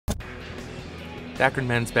The Akron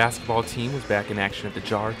men's basketball team was back in action at the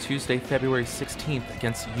Jar Tuesday, February 16th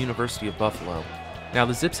against the University of Buffalo. Now,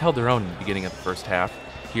 the Zips held their own in the beginning of the first half.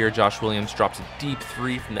 Here, Josh Williams drops a deep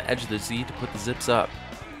three from the edge of the Z to put the Zips up.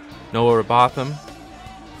 Noah Robotham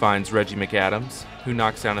finds Reggie McAdams, who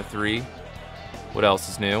knocks down a three. What else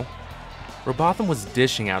is new? Robotham was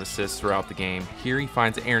dishing out assists throughout the game. Here he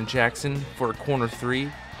finds Aaron Jackson for a corner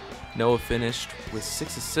three. Noah finished with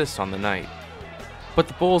 6 assists on the night. But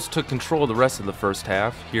the Bulls took control of the rest of the first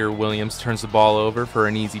half. Here Williams turns the ball over for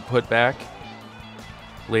an easy putback.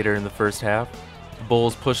 Later in the first half, the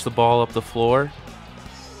Bulls push the ball up the floor,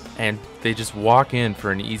 and they just walk in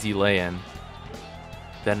for an easy lay-in.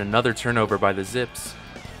 Then another turnover by the Zips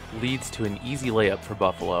leads to an easy layup for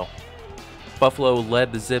Buffalo. Buffalo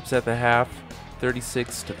led the Zips at the half,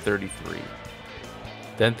 36-33.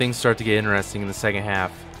 Then things start to get interesting in the second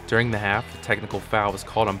half. During the half, a technical foul was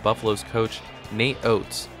called on Buffalo's coach, Nate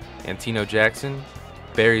Oates. Antino Jackson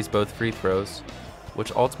buries both free throws,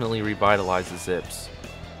 which ultimately revitalized the Zips.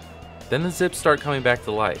 Then the Zips start coming back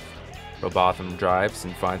to life. Robotham drives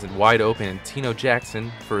and finds a wide open Antino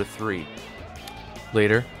Jackson for a three.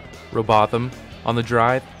 Later, Robotham on the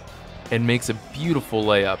drive and makes a beautiful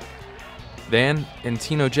layup. Then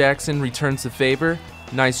Antino Jackson returns the favor.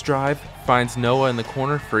 Nice drive, finds Noah in the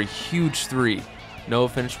corner for a huge three. Noah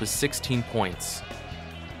finished with 16 points.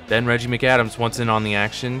 Then Reggie McAdams wants in on the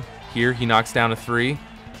action. Here he knocks down a three.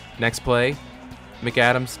 Next play,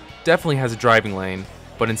 McAdams definitely has a driving lane,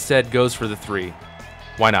 but instead goes for the three.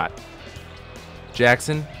 Why not?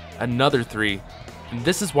 Jackson, another three, and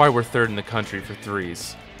this is why we're third in the country for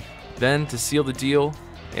threes. Then to seal the deal,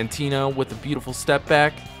 Antino with a beautiful step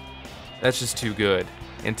back. That's just too good.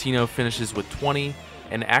 Antino finishes with 20,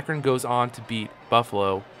 and Akron goes on to beat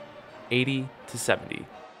Buffalo 80-70.